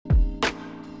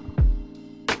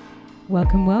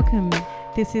Welcome, welcome.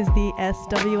 This is the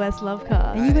SWS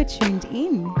Lovecast. And you are tuned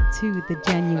in to the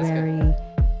January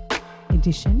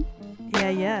edition.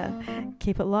 Yeah.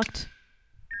 Keep it locked.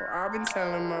 Well, I've been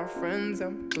telling my friends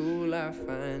I'm cool. I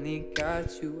finally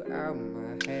got you out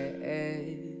my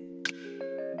head.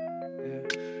 Yeah.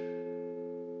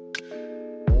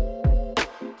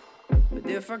 But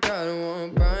if I gotta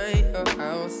walk by your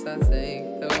house, I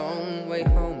take the long way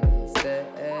home instead.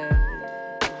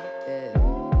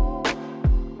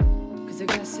 I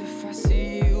guess if I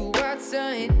see you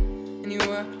outside and you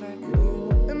act like, who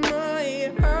am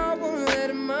I? I won't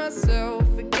let myself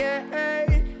forget.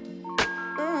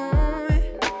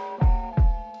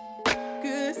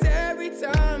 Cause every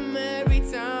time I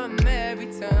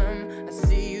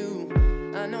see you,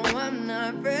 I know I'm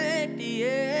not ready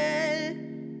yet.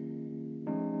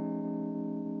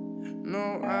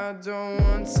 No, I don't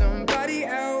want somebody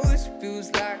else. Feels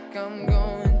like I'm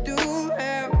going through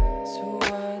hell. So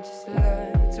I just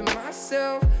lie to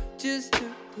myself just to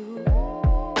prove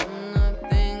I'm not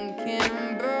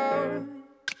thinking about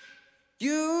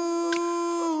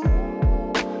you.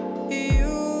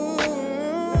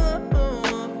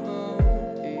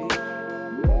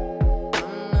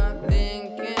 I'm not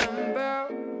thinking about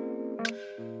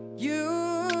you.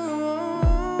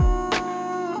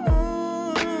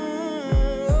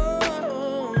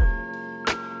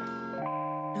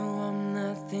 No, I'm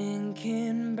not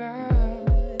thinking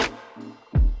about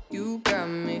you. Got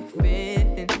me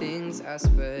feeling things I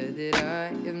swear that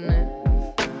I have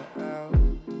never felt.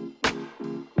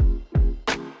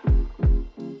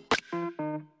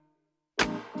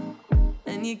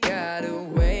 And you got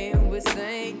away with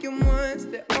saying ones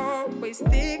that always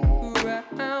stick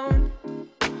around.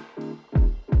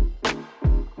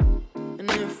 And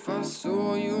if I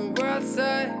saw you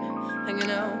outside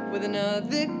hanging out with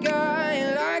another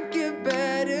guy, like you're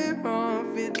better off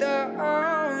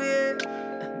without it.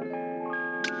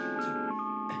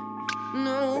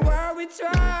 No, I would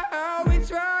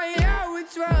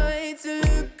try to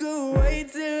look away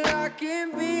till I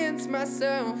convince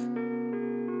myself.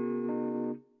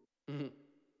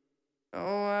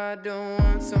 Oh, I don't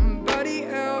want somebody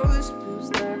else. Feels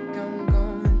like I'm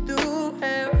going through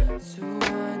hell. So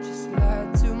I just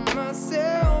lie to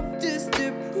myself just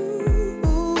to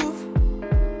prove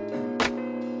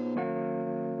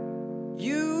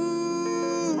you.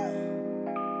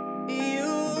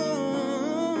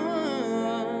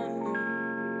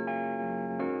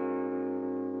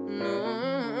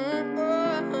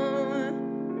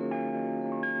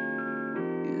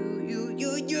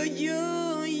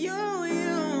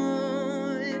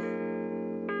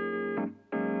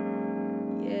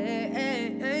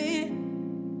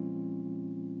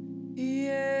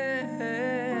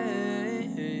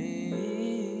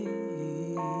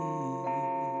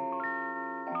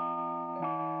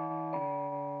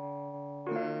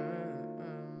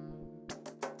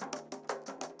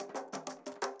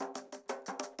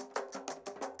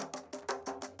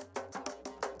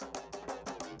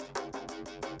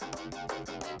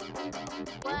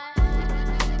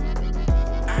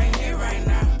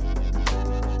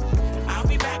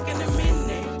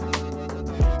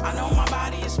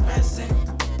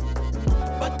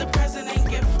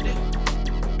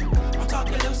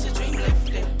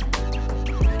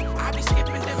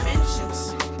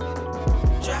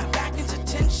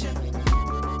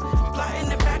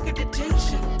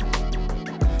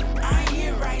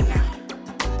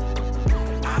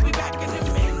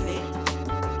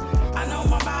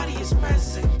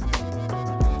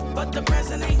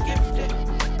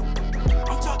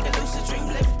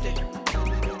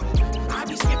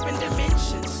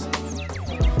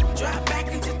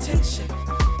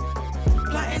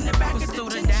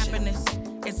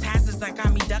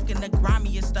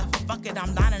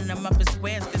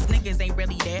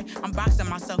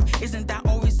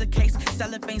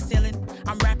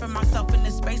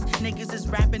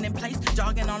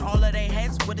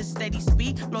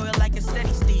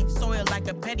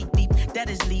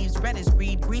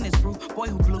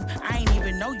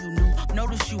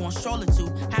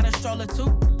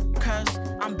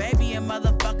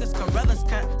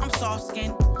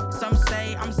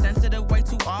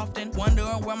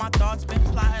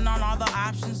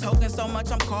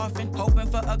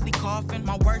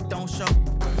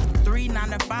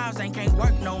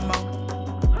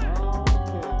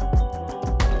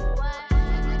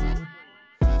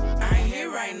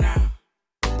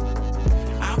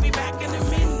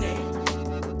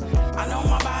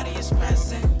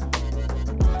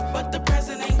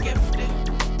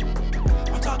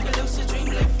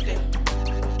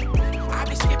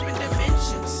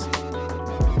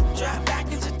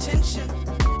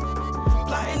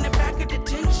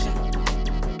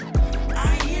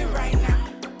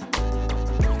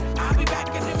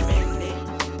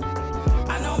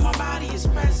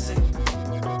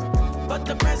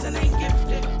 ain't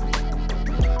gifted.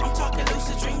 I'm talking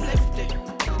lucid dream lifted.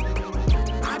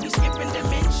 I be skipping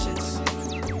dimensions.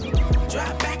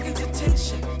 Drop back into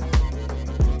tension.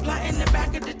 Plot in the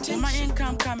back of detention. When my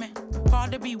income coming, fall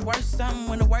to be worth something.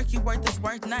 When the work you worth is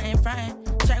worth nothing. Frontin'.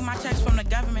 Check my checks from the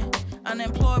government.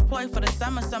 Unemployed ploy for the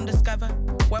summer, some discover.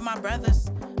 Where my brothers,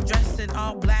 dressed in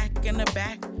all black in the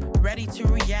back. Ready to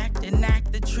react,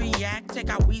 enact the tree act. Take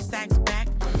our weed sacks back.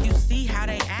 You see how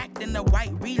they act in the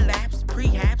white relapse,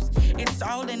 prehaps. It's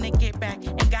all in the get back.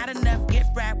 Ain't got enough gift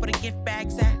wrap where the gift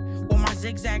bags at. Where my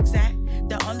zigzags at.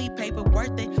 The only paper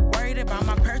worth it. Worried about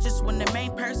my purchase when the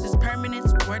main purse is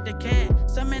permanence. Word the kid.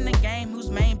 Some in the game whose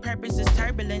main purpose is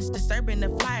turbulence. Disturbing the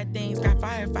fly things. Got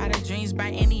firefighter dreams by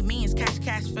any means. Catch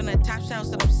cash from the top shelves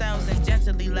to themselves and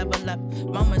gently level up.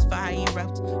 Moments for I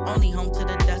erupt. Only home to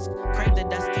the dusk. Crave the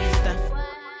dustiest stuff.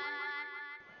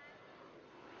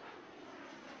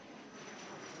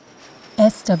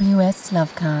 SWS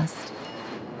Lovecast.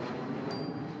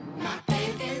 My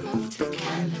baby moved to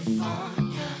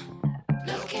California,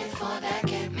 looking for that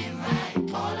get me right,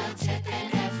 Paula tipping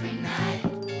every night.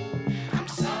 I'm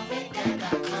sorry that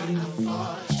I can't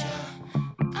afford you.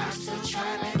 I'm still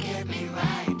trying to get me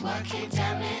right, working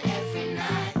damn it every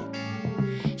night.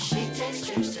 She takes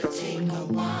trips to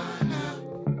Tijuana,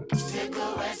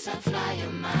 cigarettes and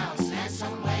flyer miles, and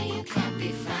somewhere you can't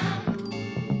be found.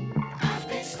 I've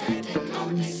been standing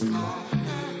on this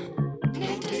corner,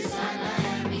 new designer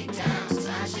hand-me-downs.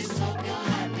 I just hope you're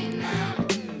happy now.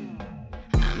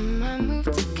 I might move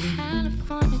to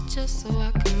California just so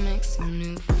I can make some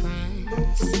new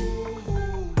friends.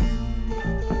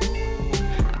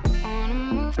 I wanna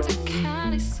move to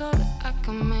Cali so that I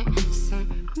can make some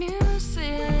music.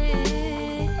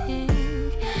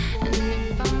 And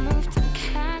if I move to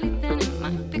Cali, then it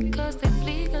might be 'cause they've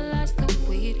legalized the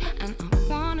weed. And I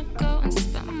wanna go and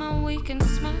spend my weekend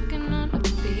smoking on the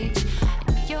beach.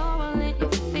 And you're all in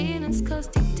your feelings 'cause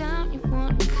deep down you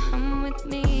wanna come with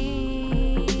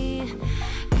me.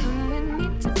 Come with me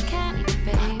to Cali,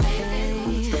 baby. My baby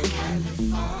moved to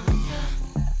California,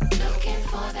 looking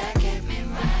for that get me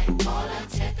right, Paula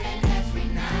tipping every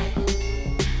night.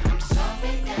 I'm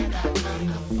sorry that I can't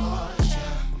afford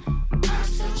you. I'm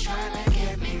still trying to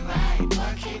get me right,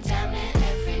 working damn it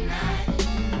every night.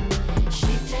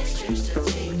 She takes trips to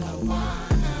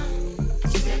Tijuana,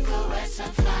 cigarettes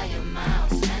and flyer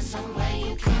miles, and somewhere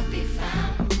you can't be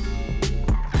found.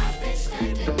 I've been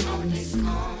standing on this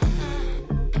corner,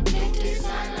 new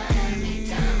designer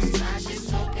hand-me-downs. I just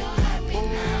hope you're happy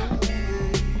now.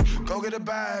 Go get a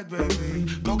bag, baby.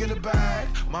 Go get a bag.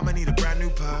 Mama need a brand new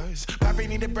purse. Papi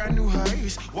need a brand new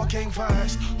hearse. What came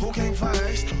first? Who came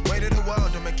first? Weight of the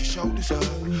world to make your shoulders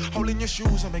hurt. Hole in your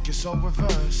shoes and make your soul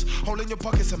reverse. Hole in your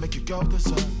pockets and make you go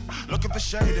berserk. Looking for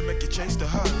shade and make you chase the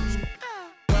hearse.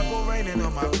 Purple raining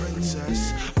on my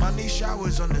princess. Money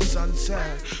showers on the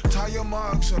sunset. Tire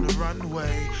marks on the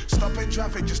runway. Stopping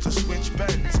traffic just to switch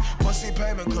bends. Pussy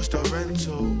payment cost a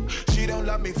rental. She don't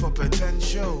love me for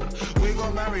potential. We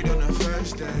got married on the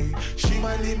first day. She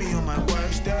might leave me on my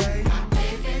worst day. My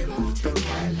baby moved to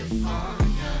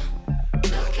California,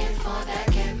 looking for that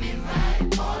get me right,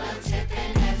 Paula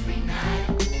tipping every night.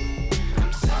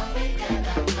 I'm sorry that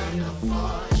I can't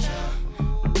afford you.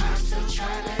 I'm still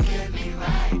trying to get me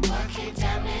right, working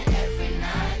damn it every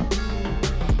night.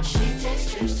 She takes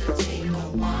trips to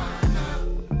Tijuana,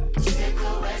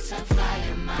 cigarettes and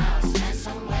flyer miles, and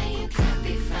somewhere you can't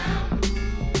be found.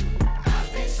 I've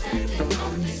been standing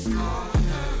on this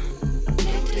corner,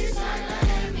 new designer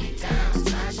hand-me-downs.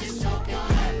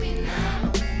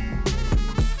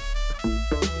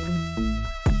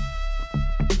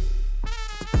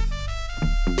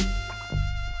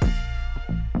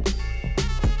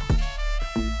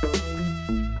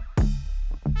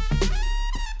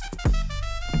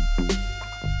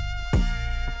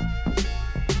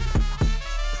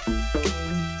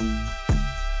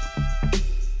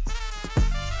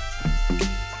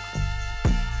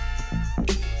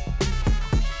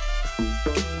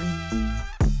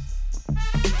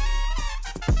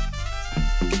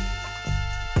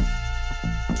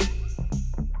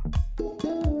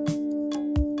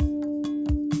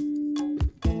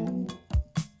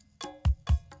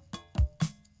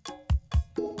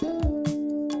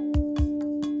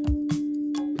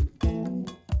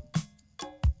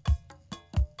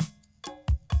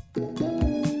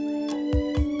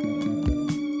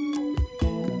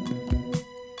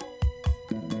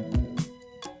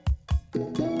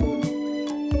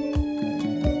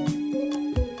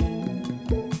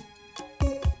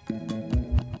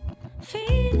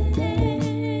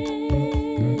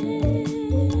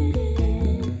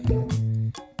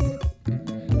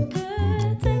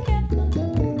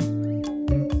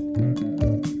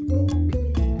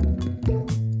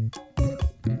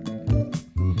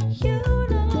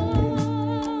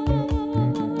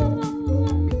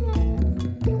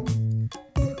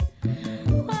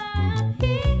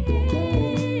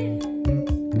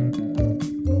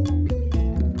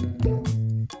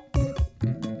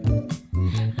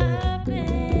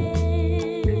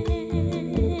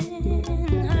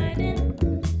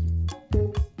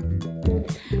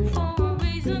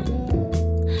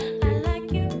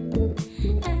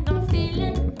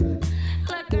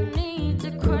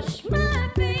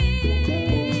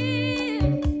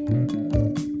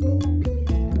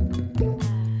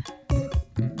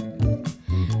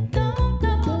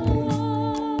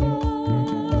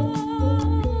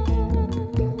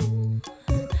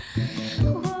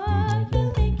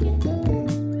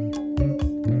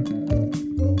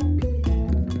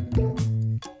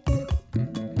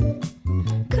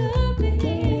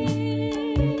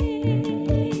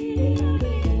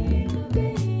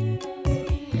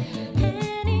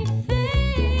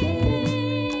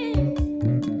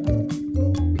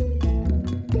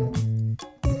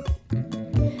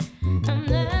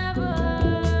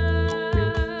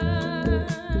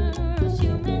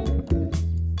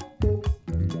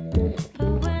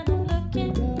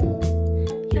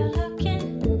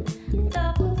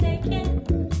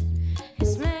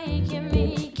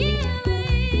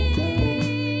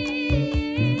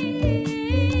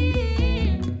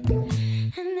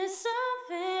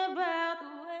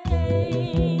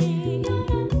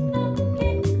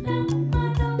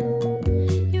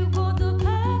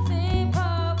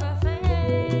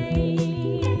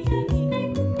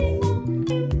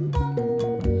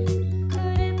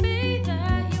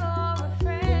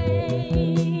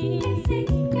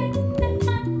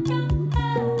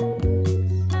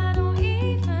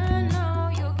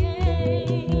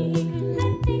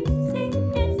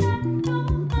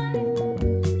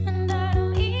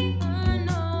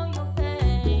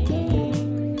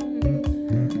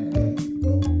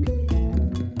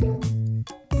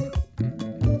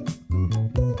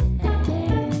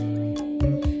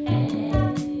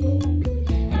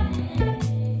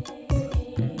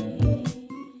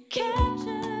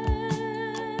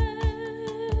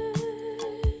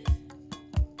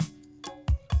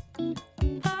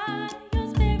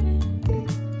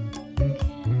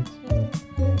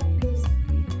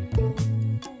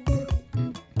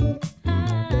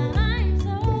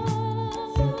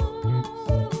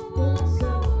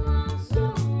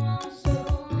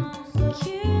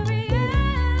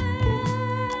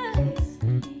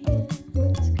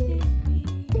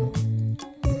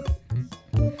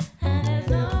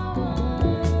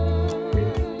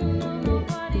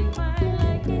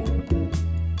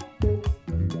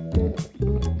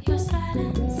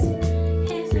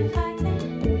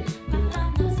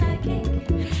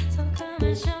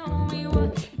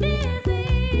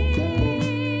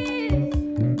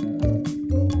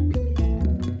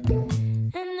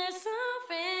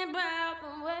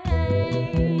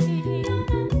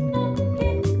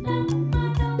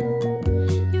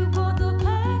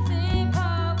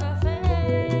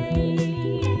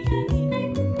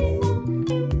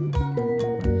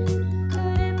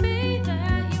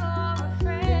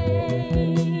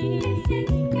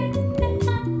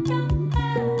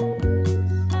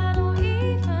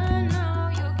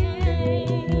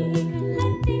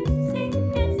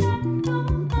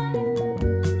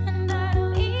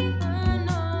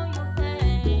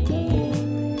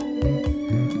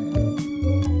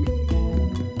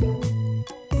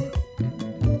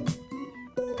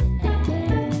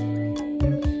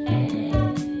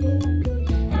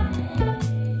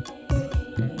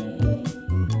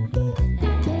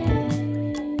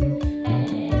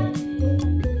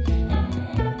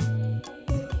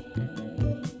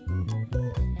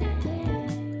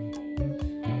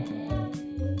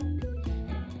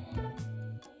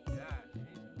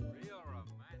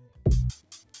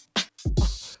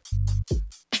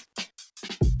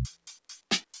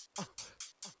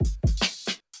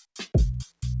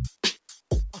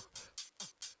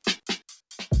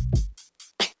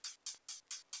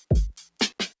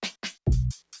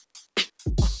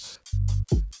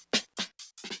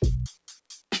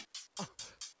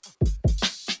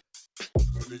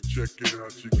 Check it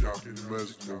out, you got me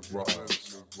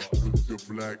mesmerized with your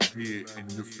black hair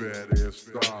and your fat ass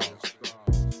style.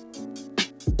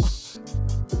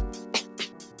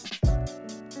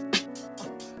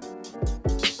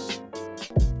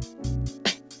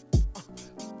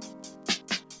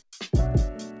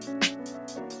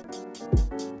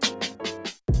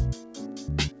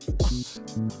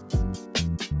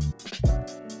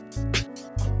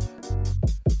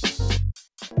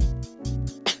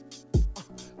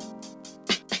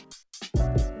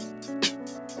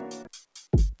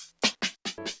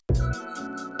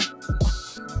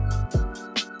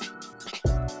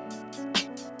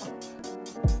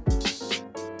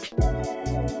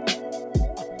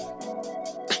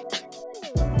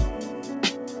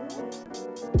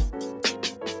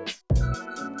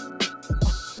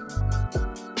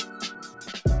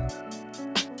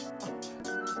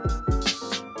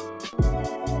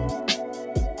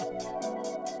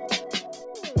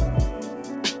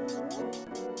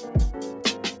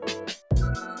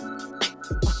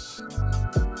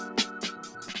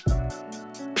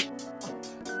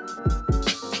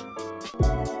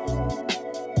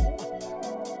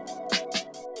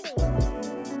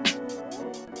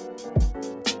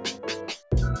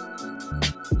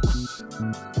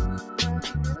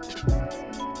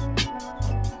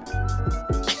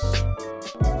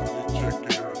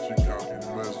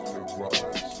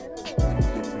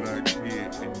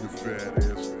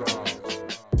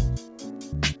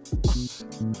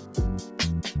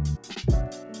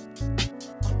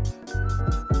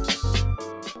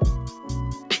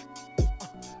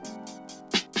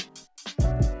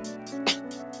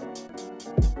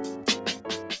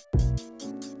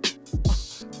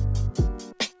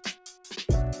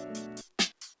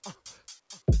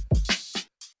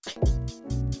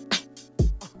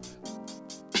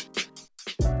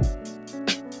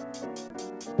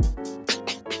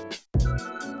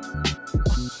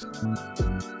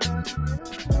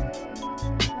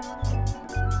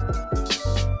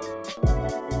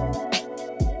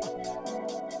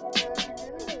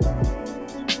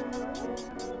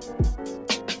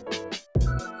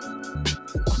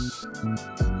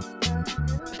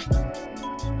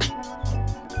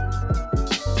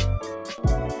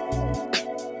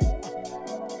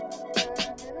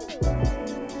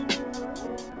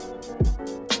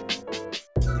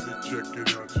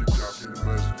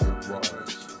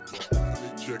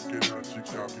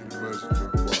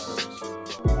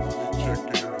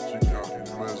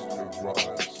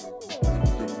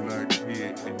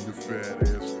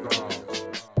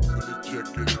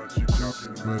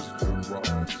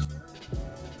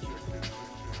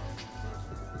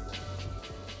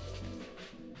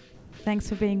 Thanks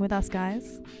for being with us,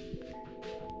 guys.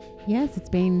 Yes, it's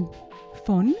been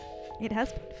fun. It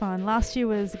has been fun. Last year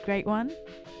was a great one.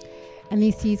 And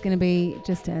this year's going to be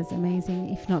just as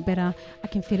amazing, if not better. I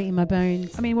can feel it in my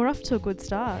bones. I mean, we're off to a good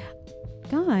start.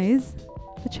 Guys,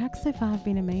 the tracks so far have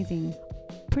been amazing.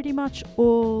 Pretty much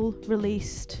all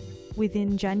released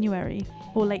within January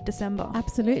or late December.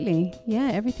 Absolutely. Yeah,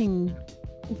 everything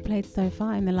we've played so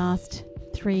far in the last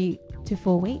 3 to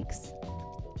 4 weeks.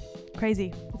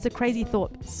 Crazy. It's a crazy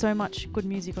thought. So much good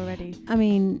music already. I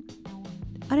mean,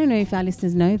 I don't know if our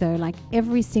listeners know though, like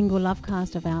every single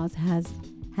Lovecast of ours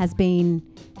has been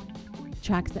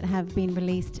tracks that have been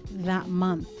released that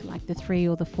month, like the 3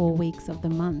 or the 4 weeks of the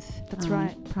month. That's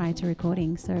right. Prior to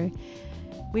recording. So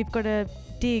we've got to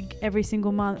dig every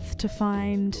single month to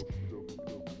find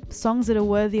songs that are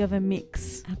worthy of a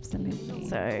mix. Absolutely.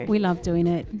 So we love doing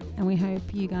it and we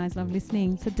hope you guys love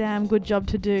listening. It's a damn good job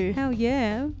to do. Hell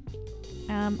yeah.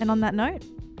 And on that note,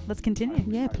 let's continue.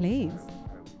 Yeah, please.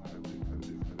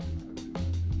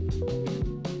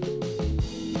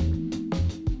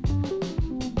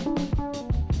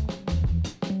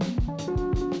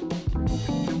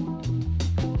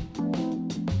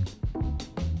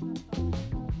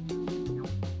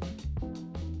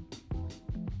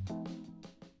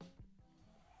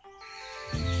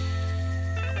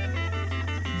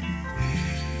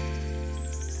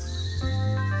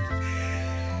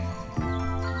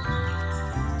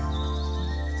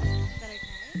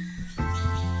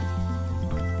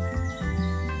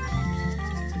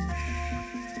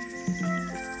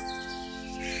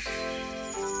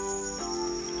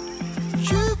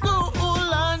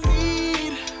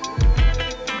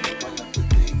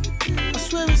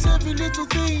 Little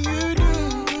thing you do,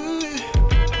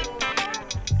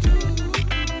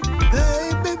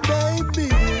 baby, baby.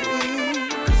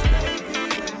 'Cause baby,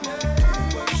 when you do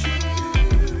what you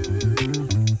do,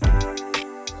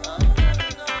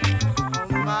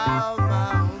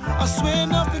 I swear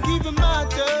nothing even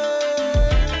matters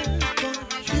but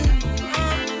you.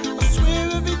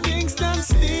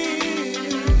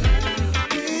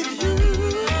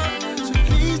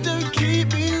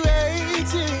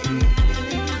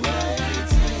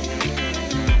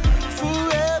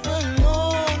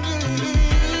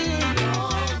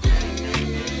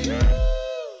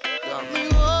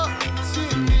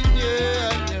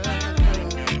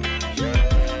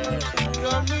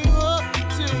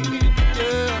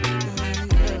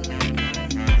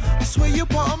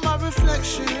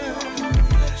 reflection.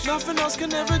 Nothing else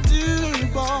can ever do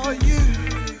but you.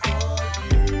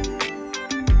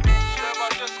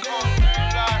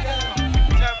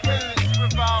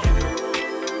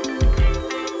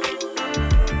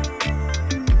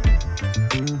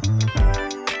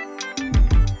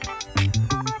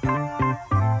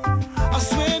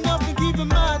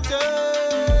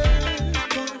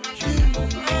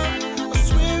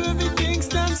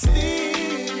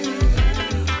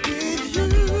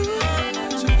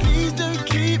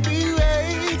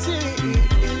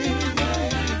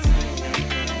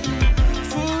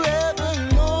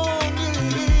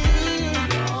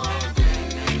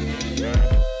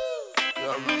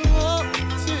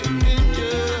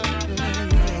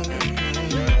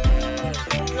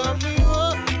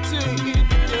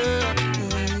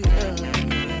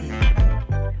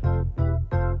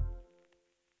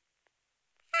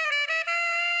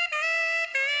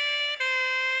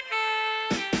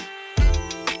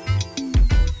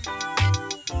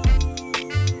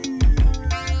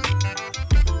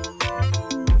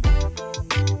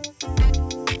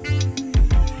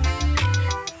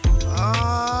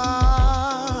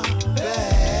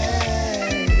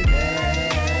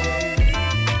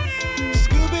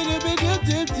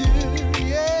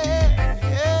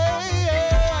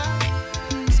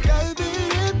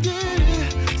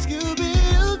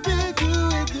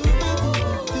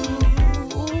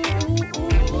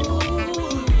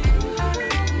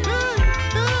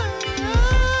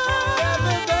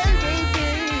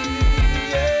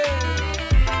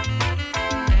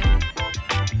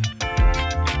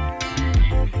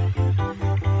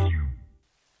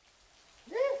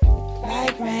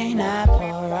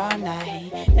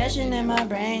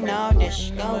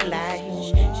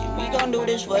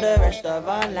 Of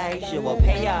our lives, it will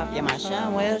pay off. Yeah, my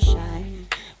sun will shine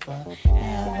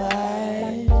forever,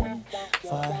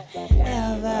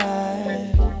 forever,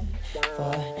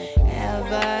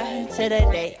 forever. To the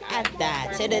day I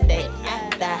die, to the day I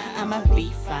die, I'ma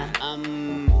be fine.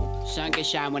 Sun can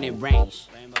shine when it rains.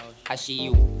 I see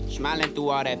you smiling through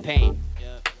all that pain.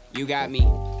 You got me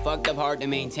fucked up hard to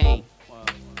maintain.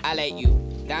 I let you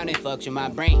down and fucks with my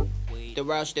brain. The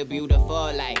world's still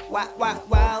beautiful, like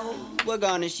wow. We're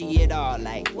gonna see it all,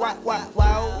 like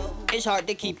wow. It's hard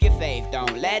to keep your faith,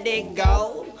 don't let it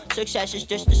go. Success is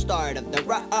just the start of the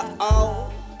road.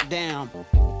 Damn,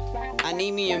 I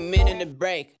need me a minute to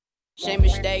break. Same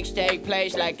mistakes take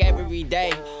place like every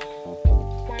day.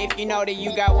 If you know that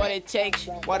you got what it takes,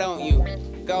 why don't you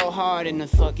go hard in the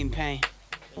fucking pain?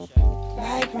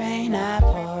 Like rain, I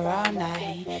pour all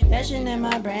night. Dancing in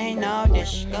my brain, no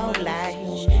disco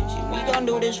lights. See, we gon'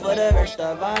 do this for the rest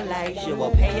of our lives. It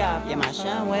will pay off, yeah, my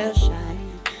sun will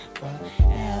shine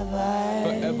forever,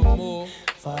 forevermore,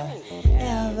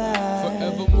 forever,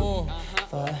 forevermore,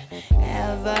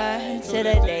 forever. To the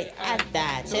day I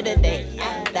die, to the day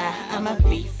I die, I'ma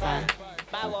be fine.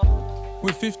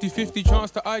 With 50-50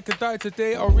 chance that I could die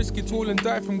today, I'll risk it all and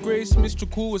die from grace. Mr.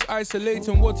 Cool was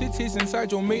isolating what it is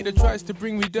inside your mate that tries to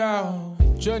bring me down.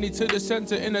 Journey to the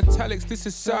center in italics, this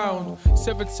is sound.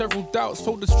 Severed several doubts,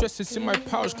 told the stresses in my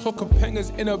pouch. Clock of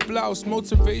pengers in a blouse,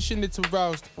 motivation it's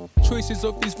aroused. Choices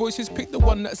of these voices, pick the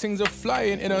one that sings a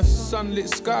flying in a sunlit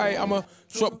sky. I'm a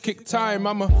drop kick time,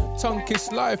 I'm a tongue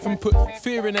kiss life and put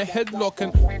fear in a headlock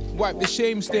and wipe the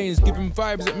shame stains. Giving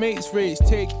vibes at mates race,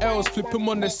 take L's, flip them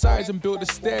on the sides and build a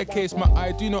staircase. My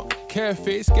I do not care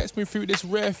face gets me through this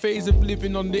rare phase of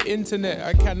living on the internet.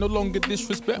 I can no longer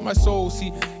disrespect my soul.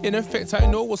 See, in effect I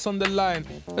know what's on the line.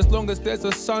 As long as there's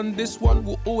a sun, this one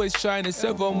will always shine. It's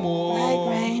evermore. Like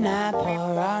rain, I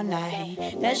pour all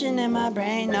night. Dashing in my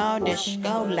brain, no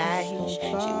disco lights.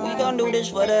 See, we gon' do this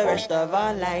for the rest of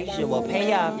our lives. It will pay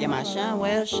off, yeah, my sun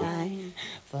will shine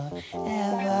forever,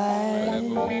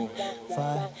 forevermore,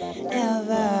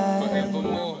 forever,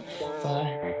 forevermore,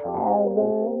 forever.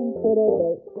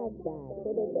 To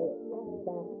the day I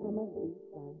die, I'ma be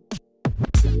fine.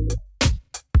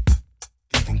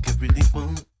 You think I really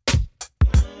won't?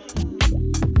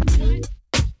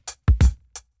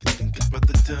 You think I'd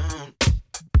rather down?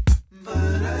 But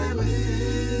I will,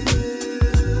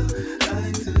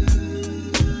 I do.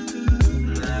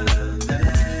 Love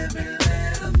every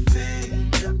little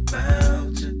thing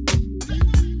about you.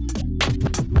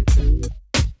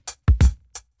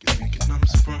 You're thinking I'm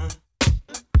sprung.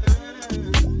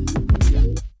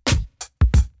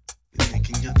 You're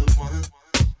thinking you're the one.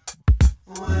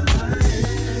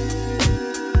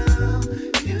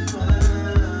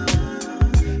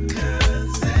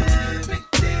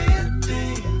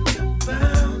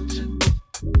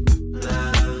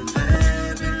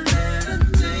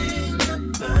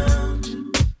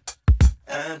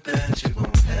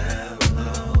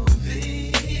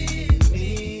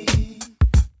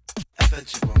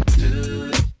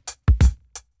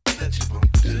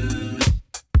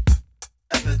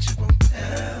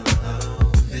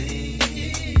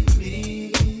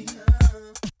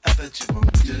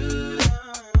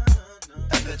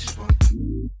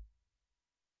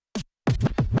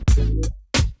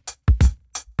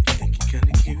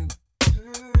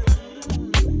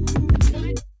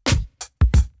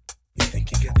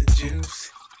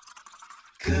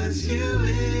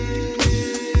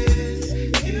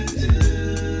 You do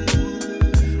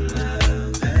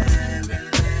love every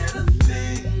little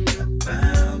thing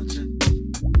about you.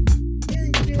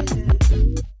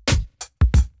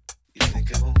 You think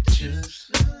I won't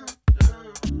choose?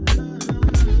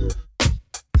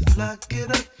 Lock it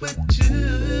up with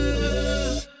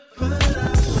you, but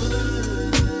I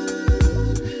would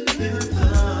if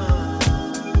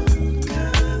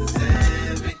cause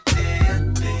every day I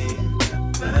think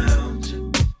about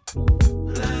you.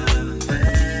 Love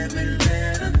every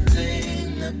little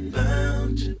thing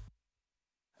about you.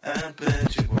 I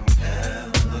bet you won't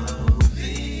LOV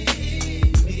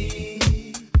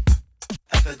me.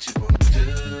 I bet you won't do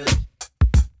it.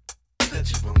 I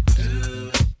bet you won't do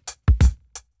it.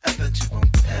 I bet you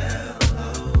won't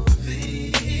LOV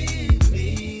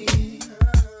me.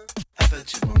 I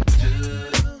bet you won't do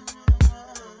it.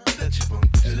 I bet you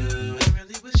won't do it. I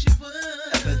really wish you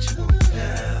would. I bet you won't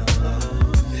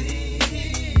LOV me.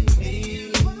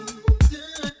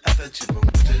 I bet you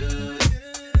won't do it.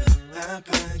 I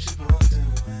bet you won't do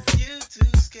it. You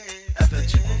too scared. I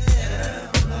bet you won't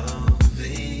LOV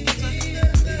me.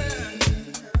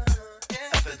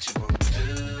 I bet you won't do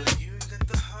it. You got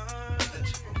the heart. I bet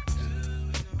you won't do it.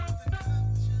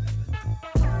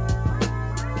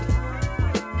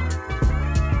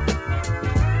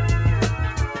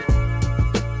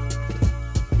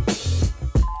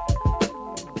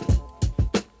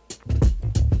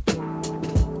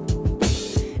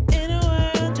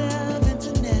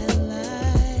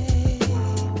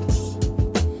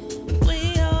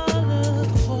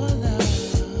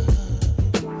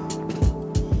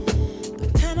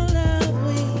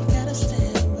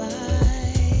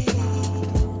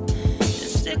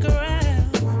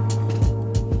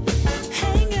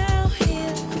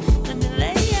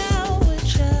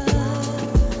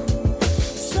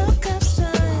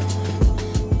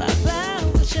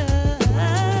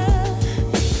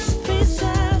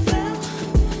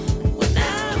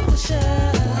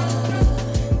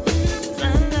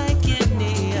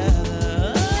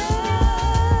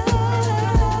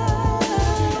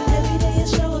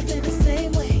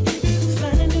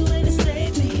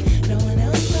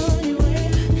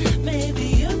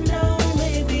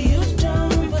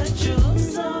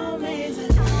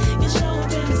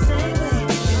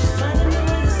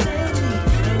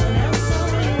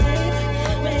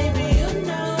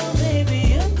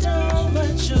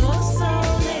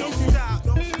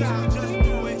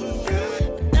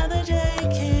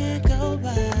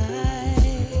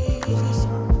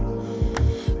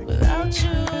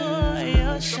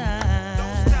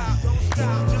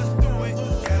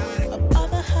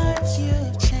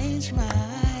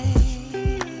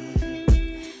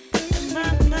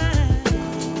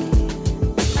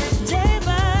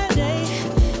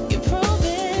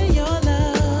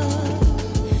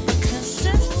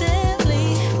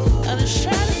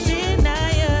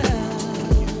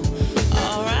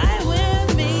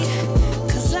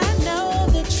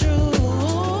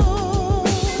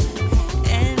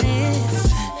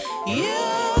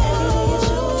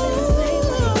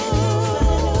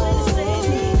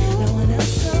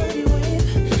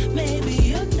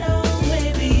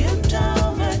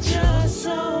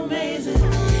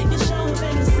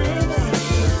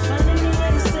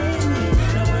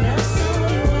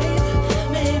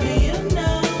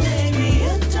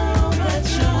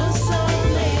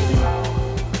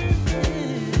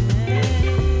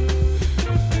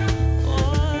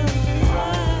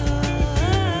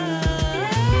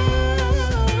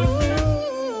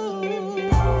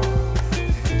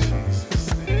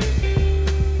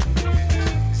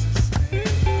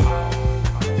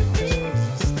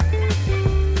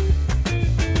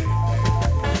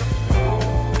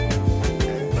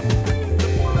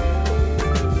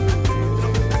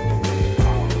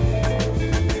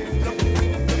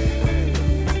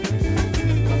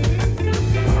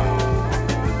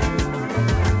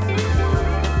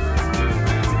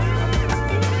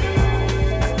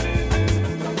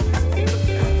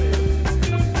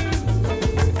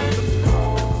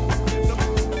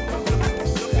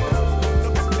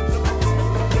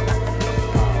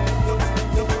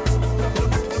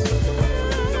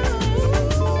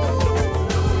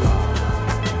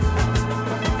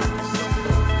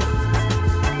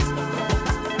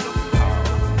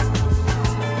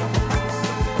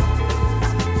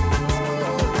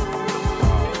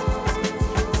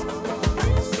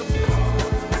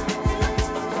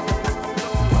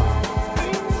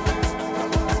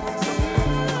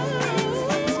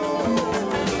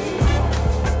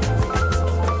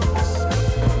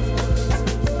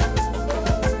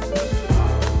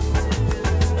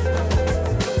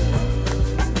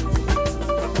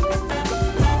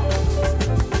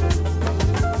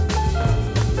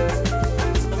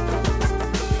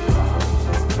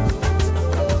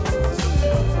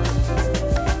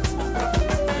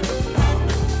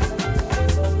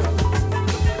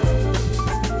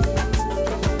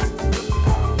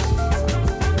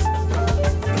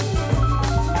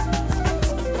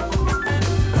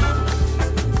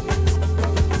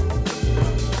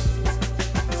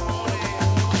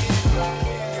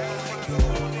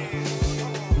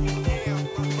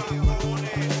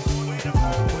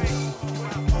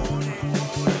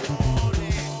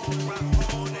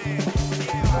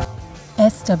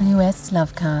 SWS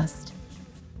Lovecast.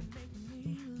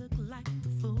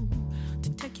 To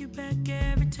take you back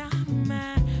every time,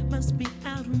 I must be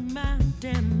out of my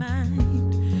damn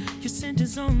mind. Your scent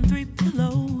is on 3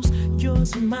 pillows,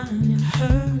 yours and mine and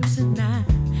hers and I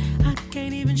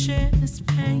can't even share this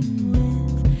pain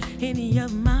with any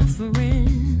of my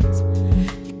friends.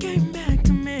 You came back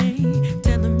to me,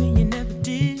 telling me you never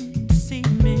did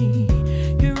deceive me.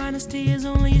 Your honesty is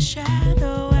only a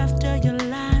shadow after your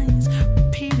lies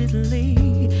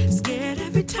repeatedly. Scared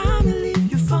every time you leave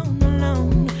your phone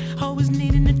alone, always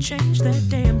needing to change that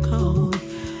damn code.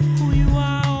 Who you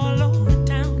are all over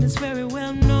town is very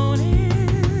well known.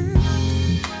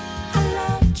 I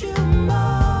loved you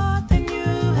more than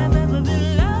you have ever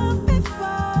been loved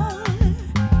before.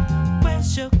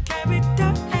 Where's your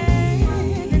character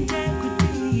and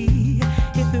integrity?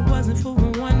 If it wasn't for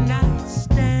a one night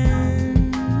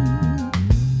stand,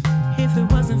 if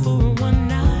it wasn't for a one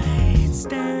night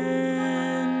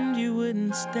stand, you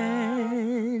wouldn't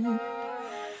stand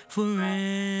for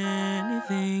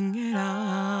anything at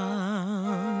all.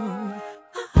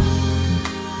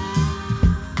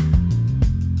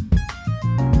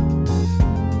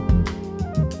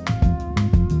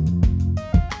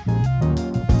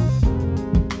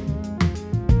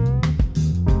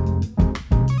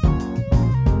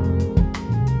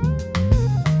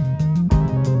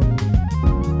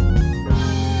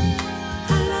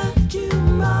 I loved you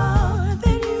more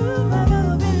than you have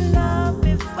ever been loved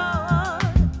before.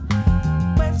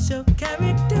 Where's your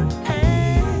character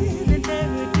and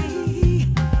integrity?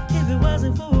 If it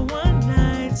wasn't for a one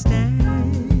night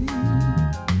stand,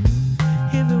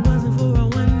 if it wasn't for a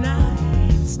one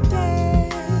night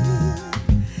stand,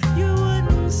 you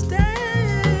wouldn't stand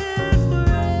for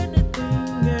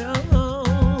anything at all.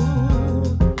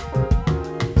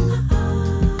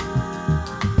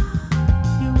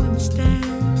 You wouldn't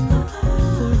stand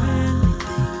for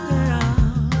anything at all.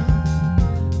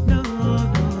 No, no,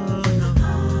 no.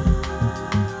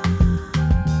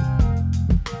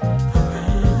 For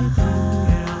anything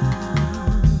at all.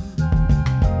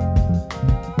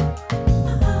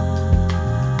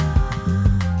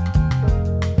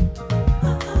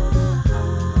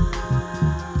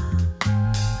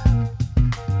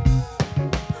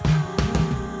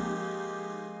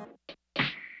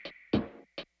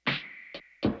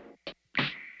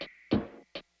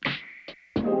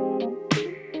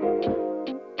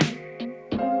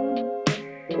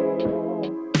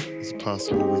 Is it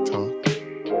possible we talk?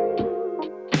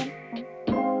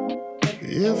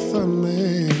 If I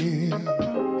may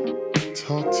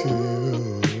talk to you.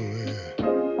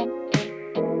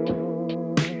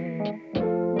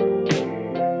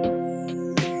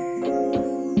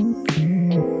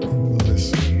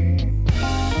 Listen,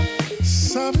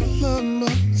 sorry, love, my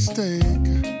mistake.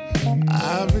 I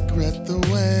regret the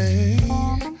way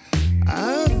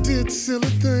I did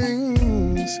silly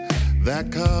things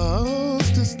that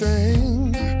caused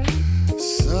disdain.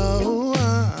 So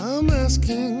I'm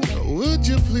asking, would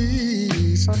you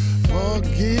please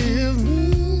forgive me?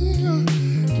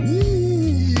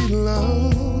 Need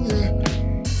love, yeah.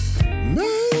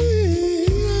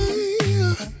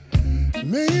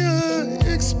 May I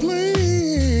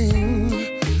explain?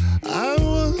 I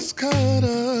was caught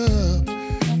up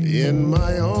in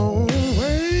my own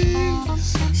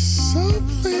ways. So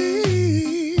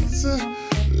please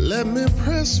let me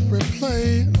press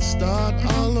replay and start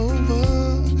all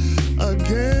over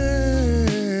again.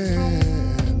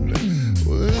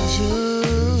 Would you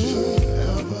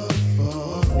ever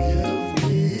forgive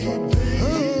me,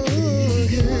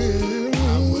 baby? I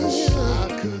wish I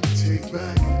could take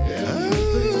back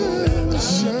everything that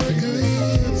I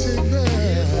could take back.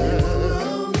 If you're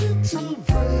willing to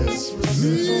press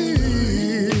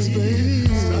please, baby,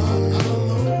 start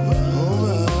all over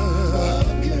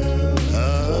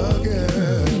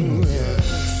again.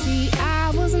 See, I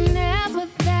was never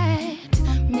that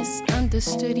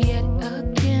misunderstood yet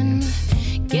again.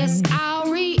 Guess I'll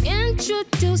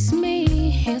reintroduce me.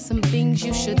 Here's some things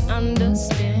you should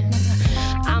understand.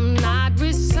 I'm not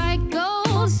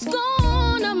recycled,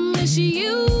 scorn or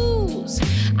misuse.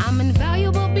 I'm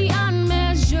invaluable beyond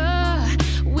measure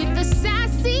with a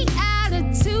sassy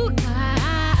attitude.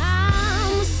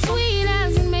 I'm sweet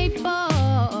as maple.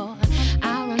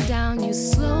 I run down you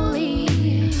slowly.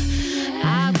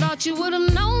 I thought you would have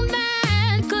known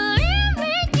that.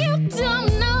 Clearly you don't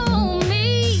know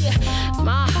me.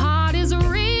 My heart is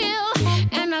real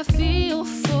and I feel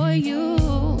for you.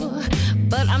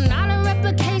 But I'm not a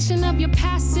replication of your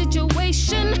past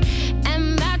situation.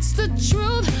 And that's the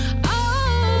truth.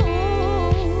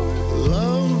 Oh,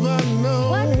 love, I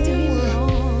know. What do you know?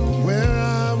 Where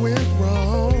I went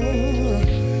wrong.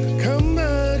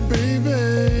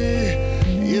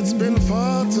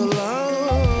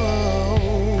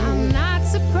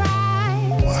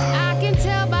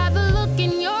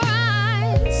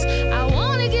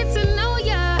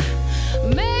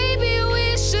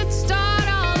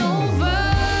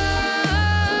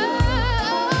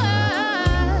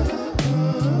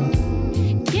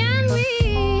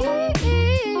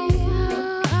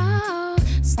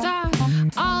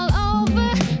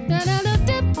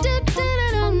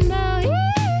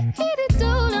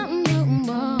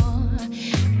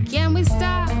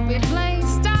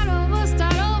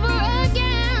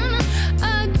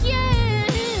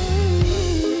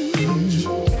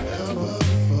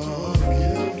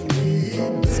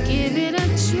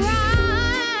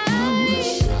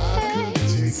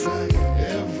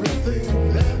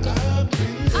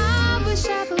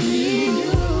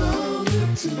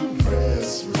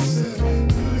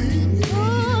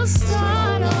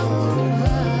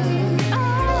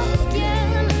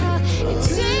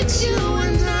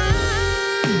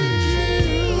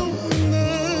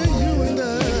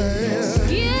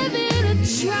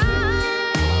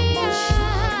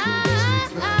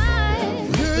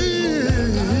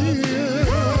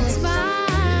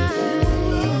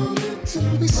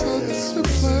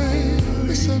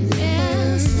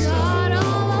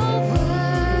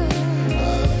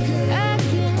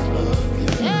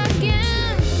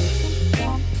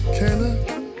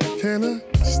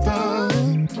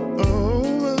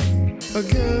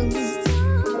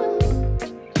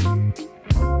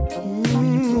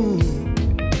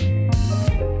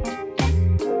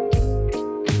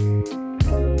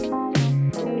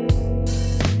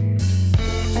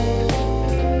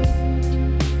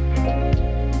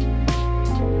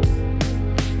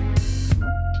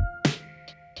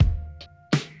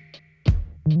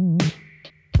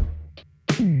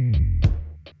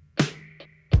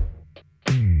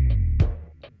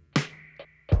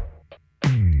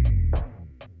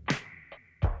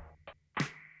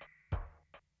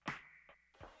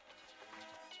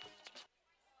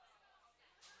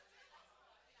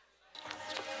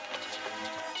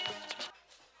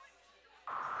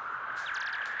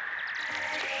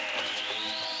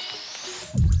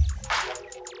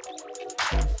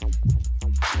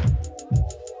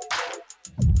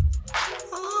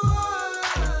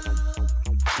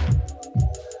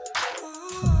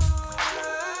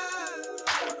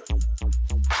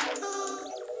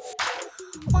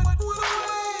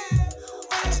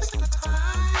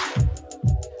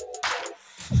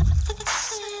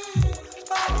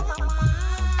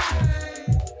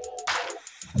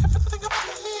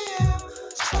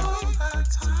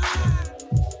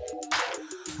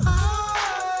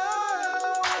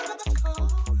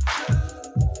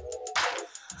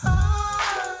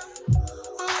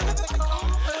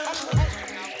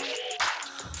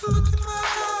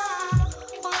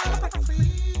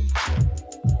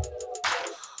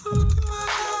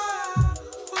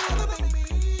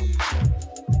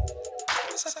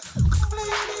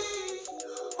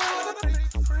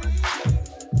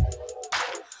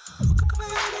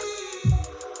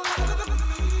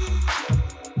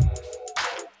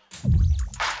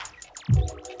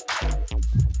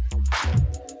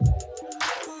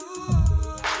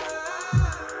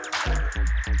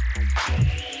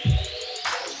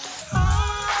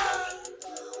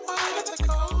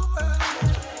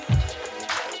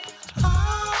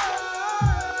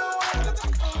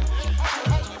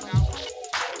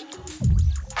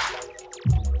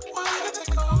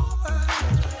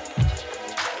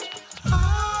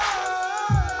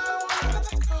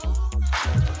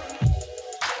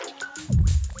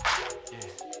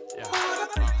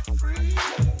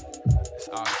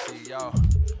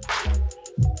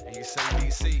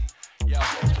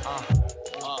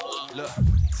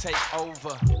 take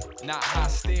over, not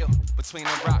hostile. Between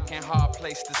a rock and hard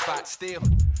place to spot still.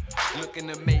 Looking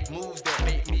to make moves that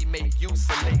make me make use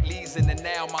of latelys. In the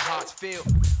now, my heart's filled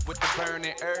with the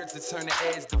burning urge to turn the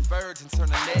edge diverge and turn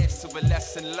the ledge to a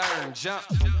lesson learned. Jump,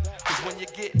 cause when you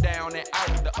get down and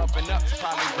out, the up and up's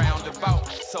probably roundabout.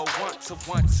 So want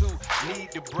to,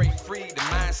 need to break free. The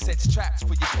mindset's traps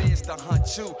for your fears to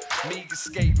hunt you. Me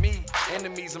escape me,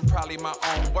 enemies I'm probably my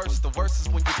own worst. The worst is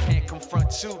when you can't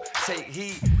confront you. Take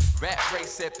heed, rat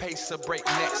race at pace of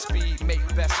breakneck speed. Make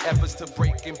best efforts to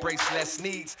break, embrace less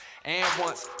needs. And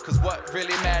once, cause what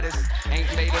really matters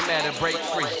ain't made a matter. Break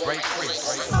free, break free, break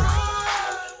free.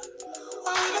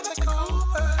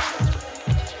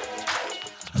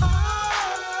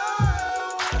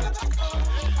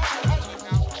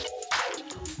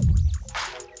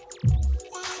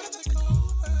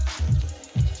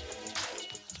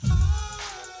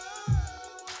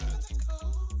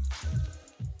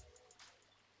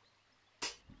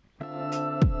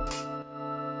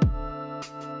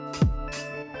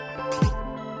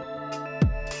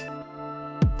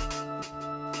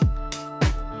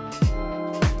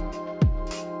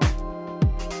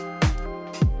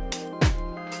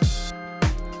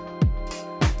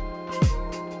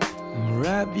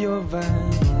 Wrap your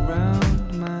vine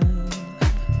around mine.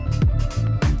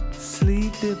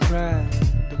 Sleep deprived,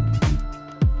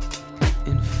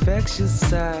 infectious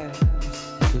sighs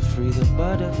to free the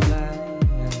butterflies.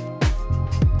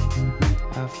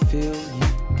 I feel you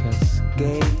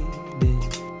cascading,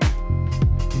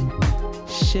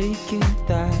 shaking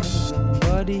thighs and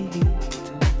body heat,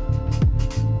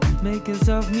 making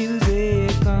soft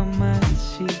music on my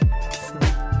sheets.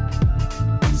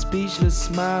 Speechless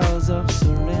smiles of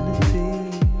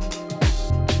serenity.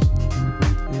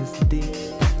 It's deep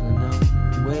and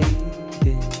I'm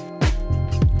waiting.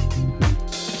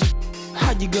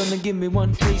 How you gonna give me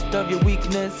one taste of your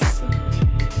weakness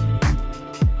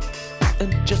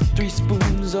and just 3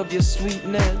 spoons of your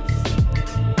sweetness?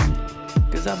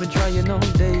 Cause I've been trying all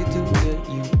day to get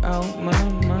you out my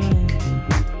mind,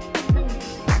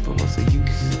 but what's the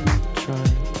use in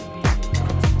trying?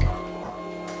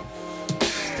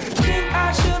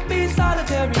 I should be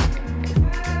solitary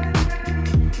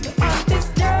on this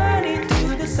journey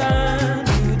to the sun,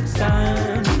 to the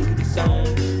sun, to the sun.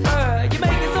 You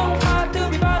make it so hard to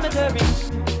be voluntary,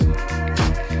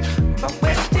 but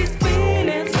where these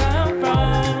feelings come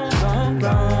from,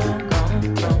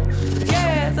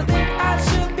 yes, I think I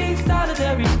should be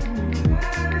solitary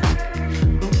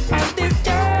on this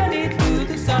journey to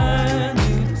the sun, to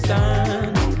the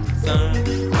sun, to the sun.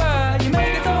 You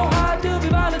make it so hard to be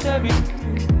voluntary.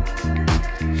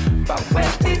 But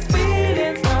where these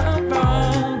feelings come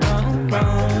from,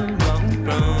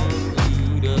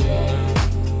 you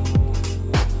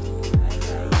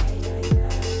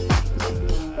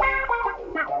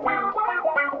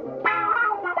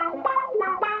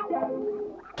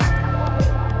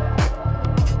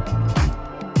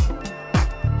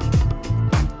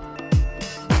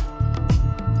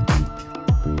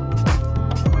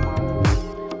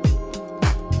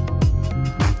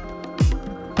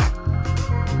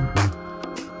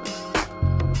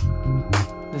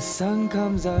The sun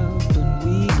comes up and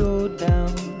we go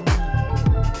down.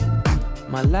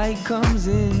 My light comes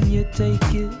in, you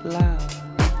take it loud.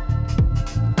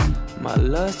 My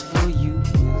lust for you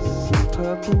is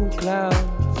purple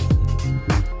clouds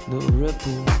that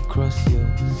ripple across your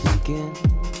skin.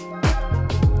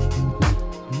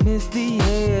 Misty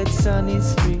haired sunny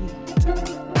street,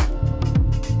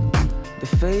 the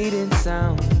fading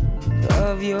sound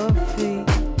of your feet.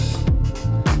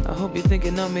 I hope you're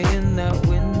thinking of me in that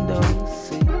window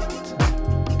seat,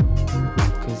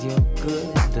 cause you're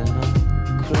good and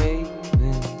I'm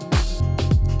craving.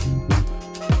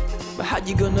 But how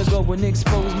you gonna go and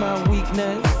expose my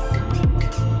weakness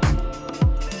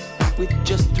with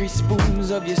just 3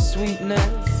 spoons of your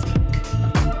sweetness?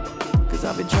 Cause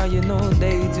I've been trying all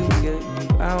day to get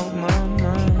you out my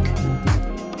mind,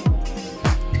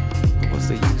 but what's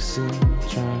the use in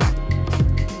trying?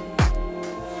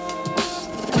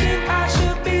 I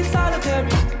should be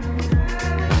solitary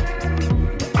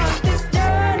on this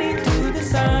journey to the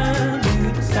sun,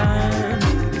 to the sun, to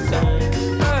the sun.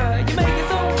 You make it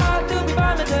so hard to be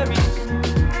voluntary,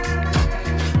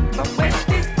 but where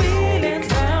these feelings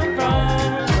come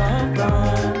from,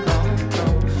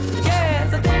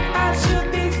 yes, I think I should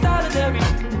be solitary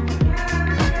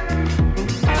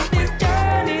on this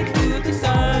journey to the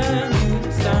sun, to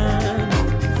the sun,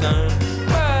 to the sun.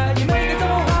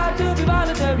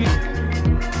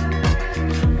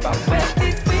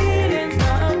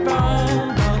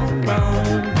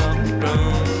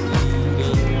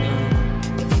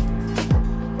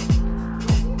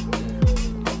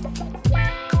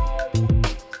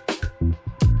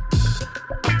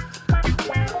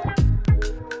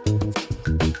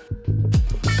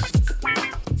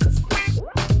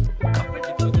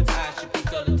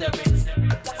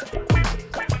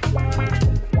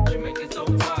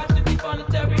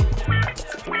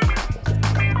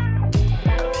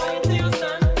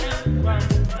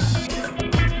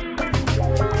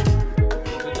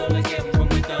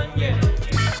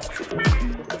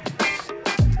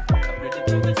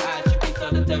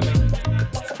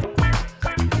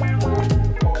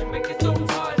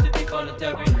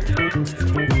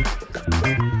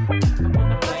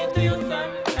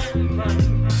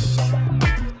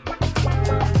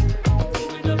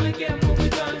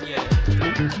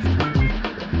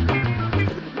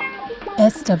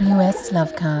 SWS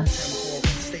Lovecast.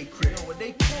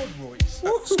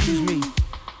 Excuse me.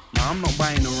 Nah, I'm not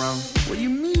buying around. What do you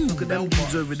mean? Look at them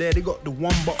dudes over there. They got the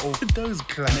one bottle. Those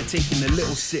clowns. And they're taking the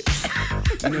little sips.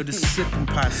 You know, the sipping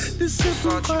pass. The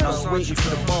sipping pass. I was waiting for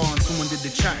the bar and someone did the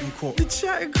chatting court. The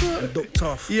chatting court. And ducked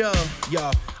off. Yeah.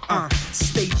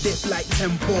 Stay dipped like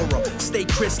tempura. Stay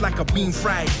crisp like a bean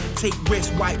fried. Take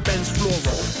risks, white Benz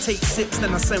Flora. Take sips,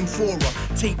 then I send for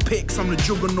her. Take pics, I'm the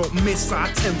juggernaut miss, so I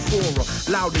 10-4.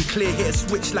 Loud and clear, hit a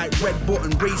switch like red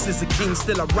button. Race is a king,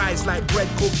 still I rise like bread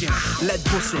cooking. Lead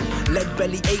bussing, lead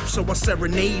belly ape, so I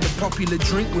serenade. A popular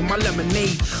drink with my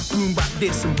lemonade. Boom back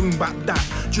this and boom back that.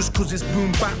 Just cause it's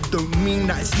boom back don't mean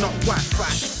that it's not whack.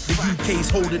 The UK's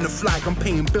holding the flag, I'm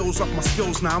paying bills off my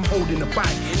skills, now I'm holding the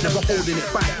bag. Never holding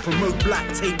it back, promote black,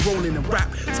 take rolling and rap.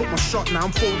 Took my shot, now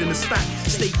I'm folding the stack.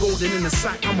 Stay golden in the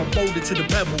sack, I'm a boulder to the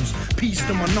pebbles. Peace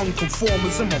to my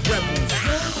non-conformers and my rebels.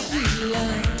 Sweet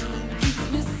love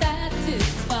keeps me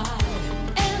satisfied,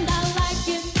 and I like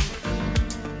it.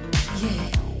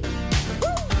 Yeah.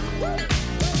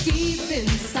 Deep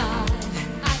inside,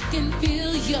 I can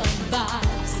feel your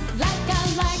vibes, like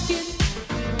I like it.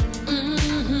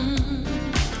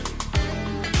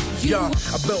 Yeah,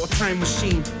 I built a time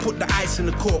machine, put the ice in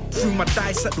the cup. Threw my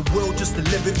dice at the wheel just to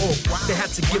live it up. They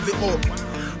had to give it up.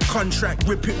 Contract,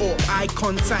 rip it up. Eye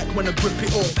contact when I grip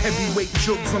it up. Heavyweight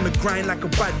jugs on the grind like a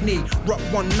bad knee. Rock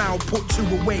one now, put two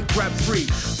away, grab three.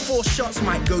 4 shots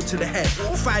might go to the head.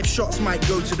 5 shots might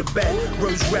go to the bed.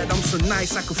 Rose red, I'm so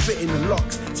nice I could fit in the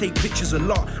locks. Take pictures a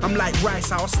lot. I'm like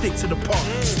rice, I'll stick to the pot.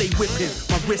 Stay whipping,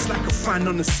 my wrist like a fan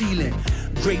on the ceiling.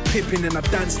 Great Pippin and I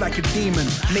dance like a demon.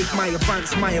 Make my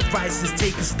advance, my advice is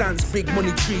take a stance. Big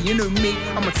money tree, you know me,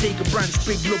 I'ma take a branch.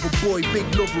 Big lover boy,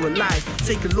 big lover alive.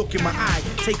 Take a look in my eye,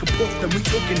 take a puff, then we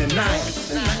talking the night.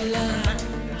 Sweet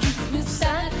love keeps me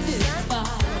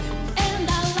satisfied, and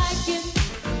I like it.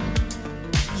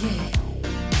 Yeah.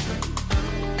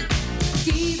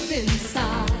 Deep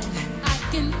inside, I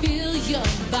can feel your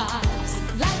vibes,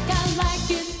 like I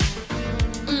like it.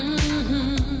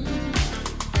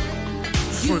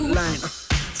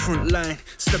 Front line,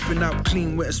 stepping out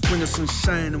clean with a spring of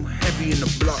sunshine. I'm heavy in the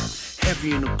block,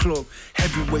 heavy in the club.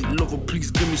 Heavyweight lover,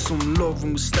 please give me some love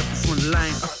when we step front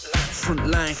line. Front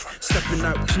line, stepping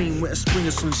out clean with a spring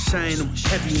of sunshine. I'm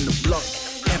heavy in the block,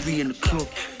 heavy in the club.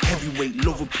 Heavyweight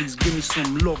lover, please give me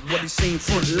some love. What he's saying,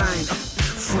 front line.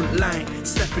 Front line,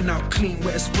 stepping out clean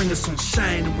with a spring of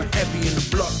sunshine. And we're heavy in the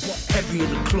block, heavy in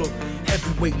the club.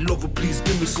 Heavyweight lover, please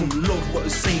give me some love. What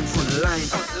is saying, front line,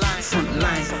 front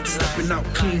line, stepping out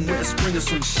clean with a spring of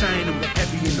sunshine. And we're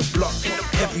heavy in the block,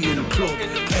 heavy in the club.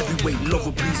 Heavyweight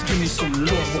lover, please give me some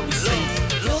love. What we saying?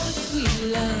 Your sweet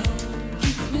love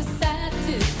keeps me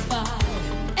satisfied,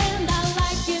 and I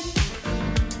like it.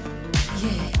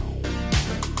 Yeah.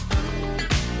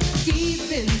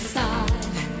 Deep inside,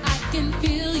 I can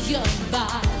feel your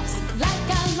vibes, like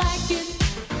I like it.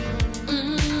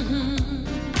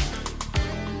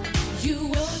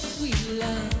 Your sweet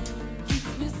love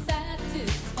keeps me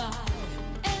satisfied,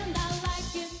 and I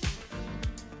like it.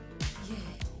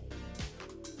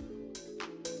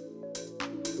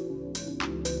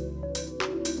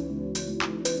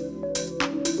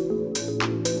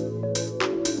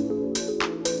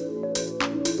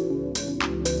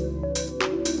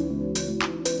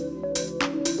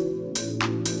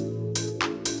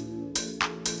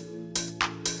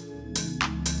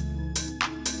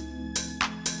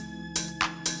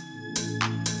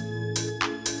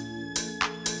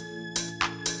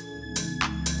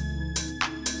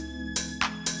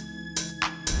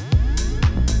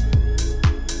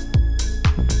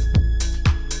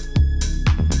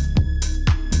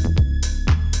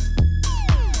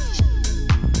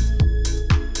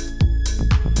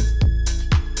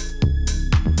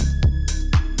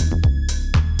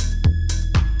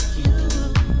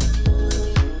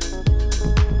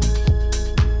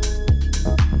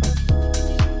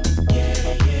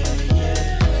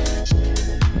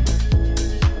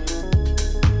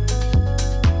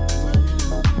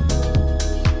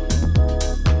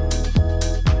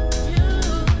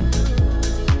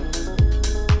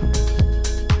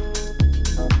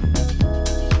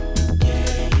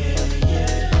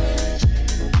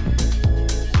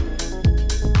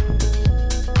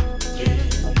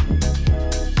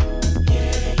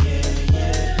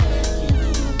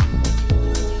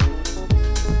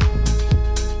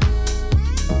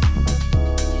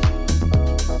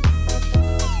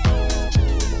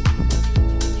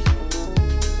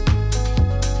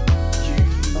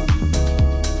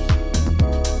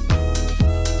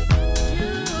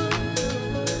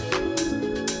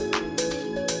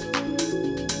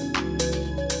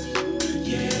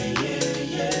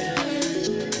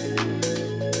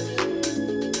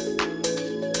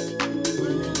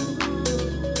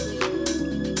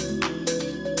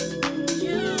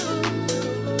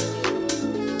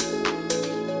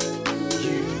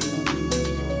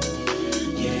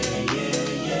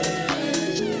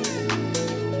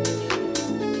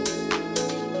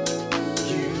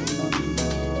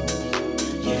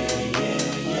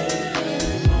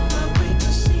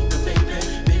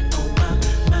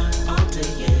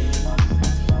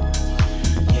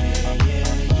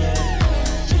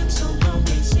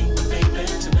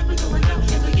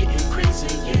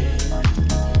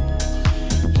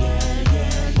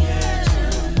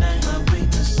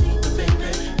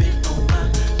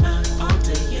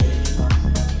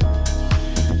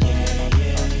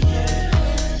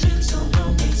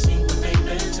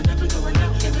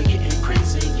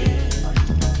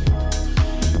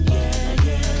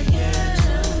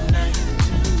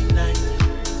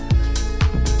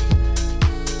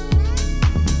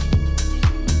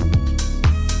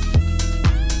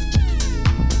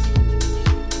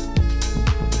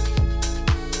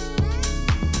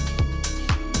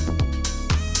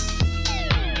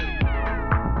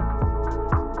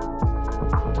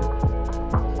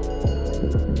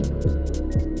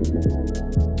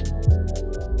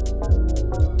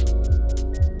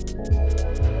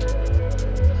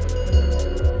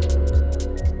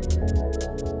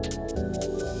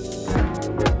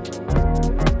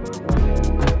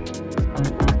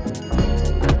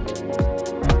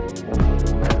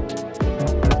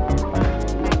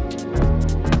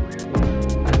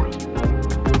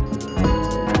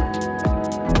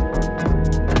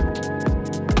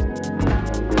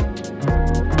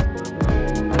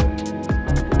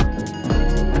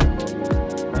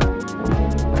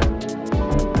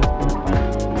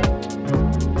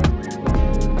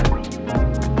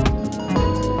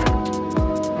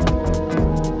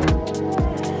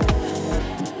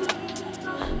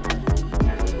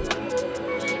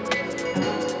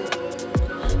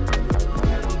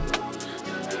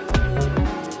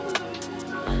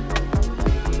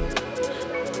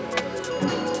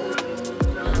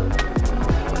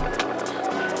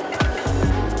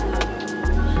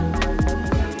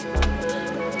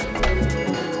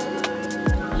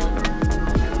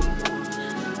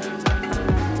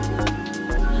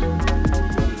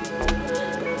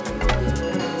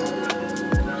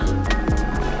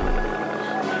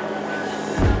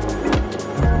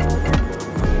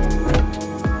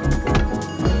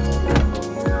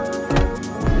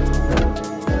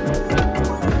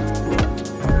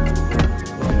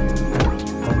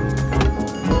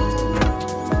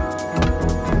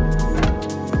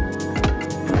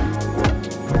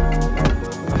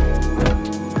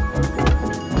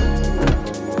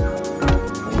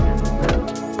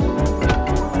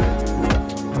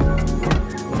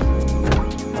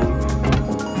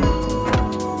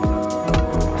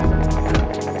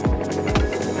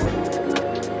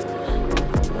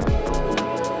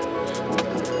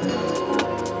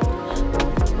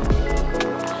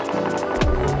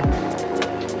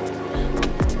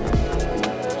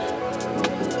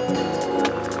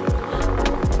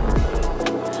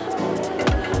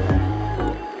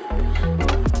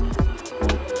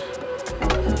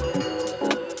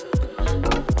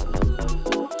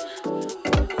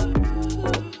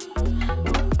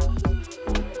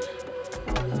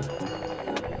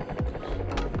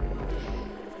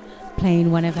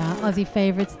 playing one of our Aussie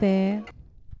favourites there.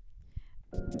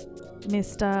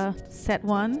 Mr. Set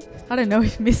One. I don't know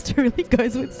if Mr. really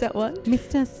goes with Set One.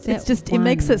 Mr. Set It's just, One. it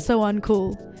makes it so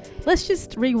uncool. Let's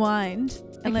just rewind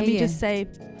and let Okay, me yeah. just say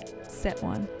Set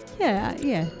One.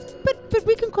 Yeah. But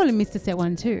we can call him Mr. Set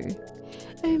One too.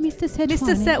 Oh, Mr. Set One.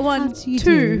 Mr. Set how One do you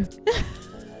 2. do?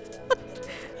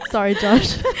 Sorry,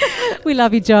 Josh. We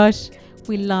love you, Josh.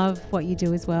 We love what you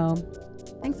do as well.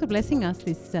 Thanks for blessing us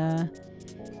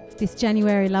this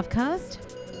January Lovecast.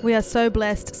 We are so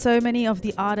blessed. So many of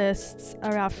the artists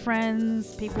are our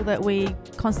friends, people that we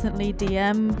constantly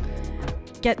DM,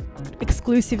 get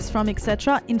exclusives from,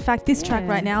 etc. In fact, this track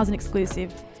right now is an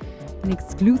exclusive. An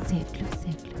exclusive.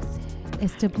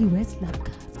 SWS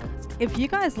Lovecast. If you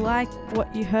guys like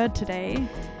what you heard today,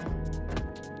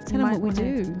 Tell them what we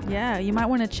do. Yeah, you might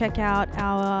want to check out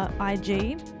our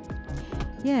IG.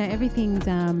 Yeah, everything's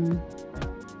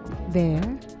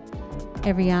there.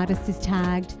 Every artist is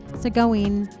tagged. So go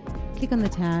in, click on the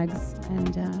tags,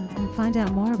 and find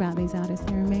out more about these artists.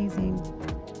 They're amazing.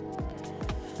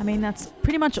 I mean, that's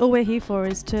pretty much all we're here for,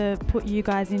 is to put you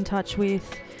guys in touch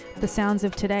with the sounds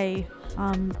of today,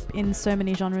 in so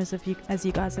many genres as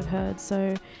you guys have heard.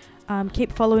 So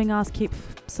keep following us, keep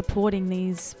supporting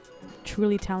these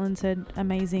truly talented,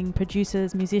 amazing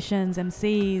producers, musicians,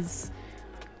 MCs,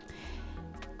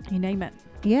 you name it.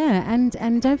 Yeah, and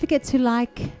don't forget to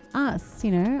like us,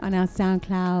 on our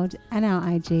SoundCloud and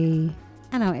our IG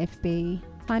and our FB.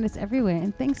 Find us everywhere.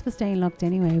 And thanks for staying locked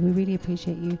anyway. We really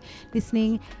appreciate you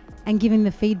listening and giving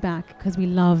the feedback, because we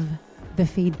love the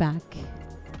feedback.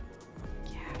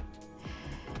 Yeah.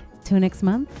 Till next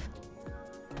month.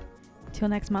 Till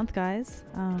next month, guys.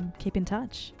 Keep in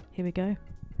touch. Here we go.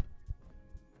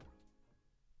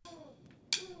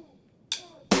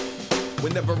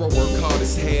 Whenever I work hard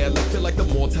as hell, I feel like the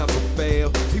more times I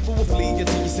fail, people will flee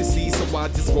until you succeed, so I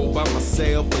just roll by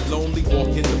myself, a lonely walk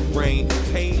in the rain,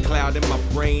 pain cloud in my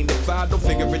brain. If I don't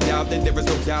figure it out, then there is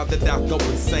no doubt that I'll go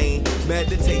insane.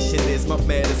 Meditation is my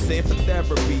medicine. For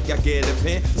therapy, I get a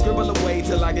pen, scribble away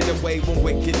till I get away when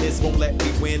wickedness won't let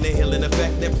me win. The healing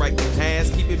effect that right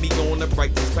has, keeping me on the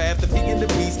righteous path. The peak and the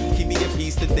peace, keep me at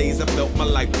peace. The days I felt my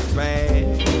life was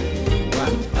bad,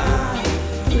 but I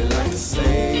feel like a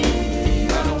slave.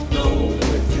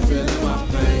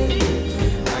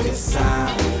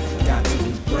 I got to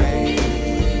be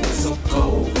brave, so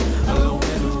cold, alone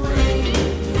in the rain.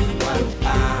 Why do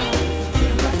I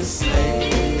feel like a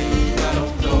slave? I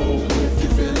don't know if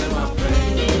you're feeling my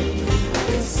pain. I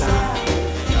guess I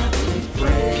got to be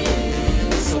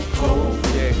brave, so cold,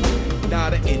 yeah. Now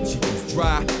the engine is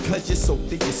dry, cause you're so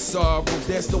thick in sorrow.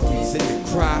 There's no reason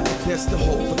to cry, there's the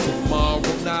hope for tomorrow.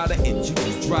 Now the engine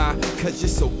is dry, cause you're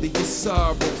so thick in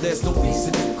sorrow. There's no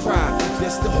reason to cry,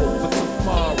 there's the hope for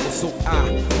tomorrow. So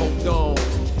I hold on,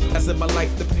 as if my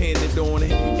life depended on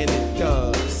it, and it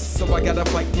does. So I gotta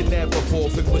fight, can never fall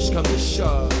if push come to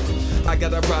shove. I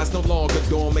gotta rise, no longer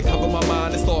dormant, cover my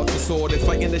mind and thoughts disordered,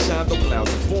 fighting to shine, though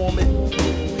clouds are forming.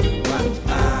 Why do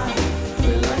I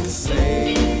feel like a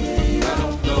slave? I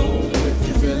don't know if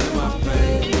you're feeling my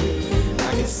pain.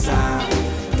 I guess I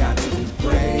got to be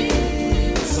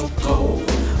brave, so cold,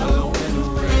 alone in the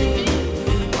rain.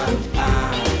 Why do I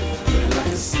feel like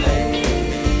a slave?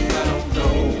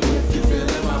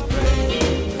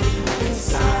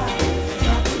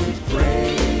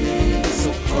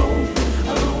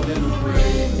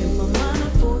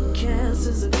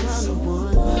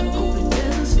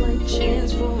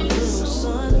 Chance for a little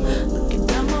sun, looking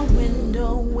out my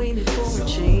window, waiting for a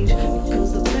change.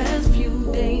 Because the past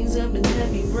few days have been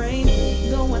heavy rain.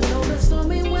 Though I know that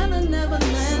stormy weather never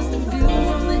lasts, the view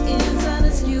from the inside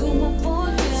is you won't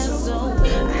forecast. So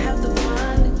I have to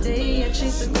find a day and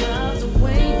chase the clouds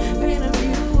away, paint a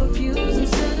view of views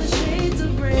instead of shades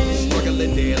of gray.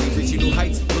 Struggling daily, reaching new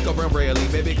heights, look around rarely.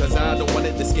 Maybe cause I don't want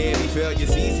it to scare me.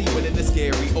 Failure's easy when it's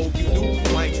scary. Oh, you knew,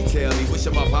 why ain't you tell me?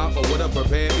 Wishing my papa would've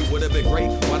prepared me, would've been great.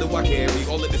 Why do I carry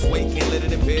all of this weight? Can't let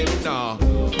it impair me, nah.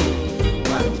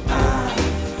 Why do I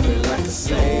feel like a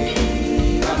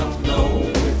slave? I don't know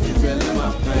if you're feeling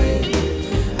my pain.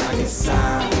 I guess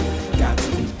I got to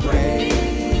be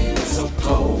brave, so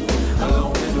cold,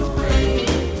 alone in the rain.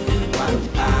 Why do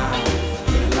I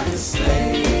feel like a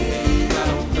slave? I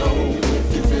don't know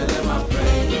if you're feeling my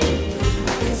pain. I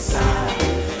guess I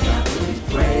got to be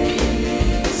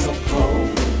brave, so cold.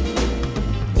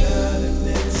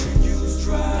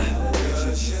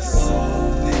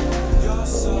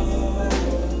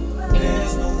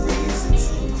 There's no reason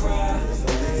to cry.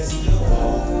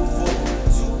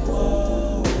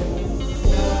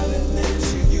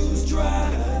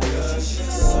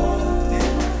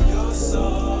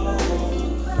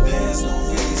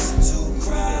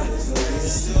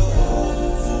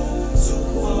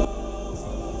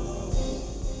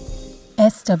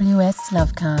 SWS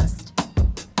Lovecast.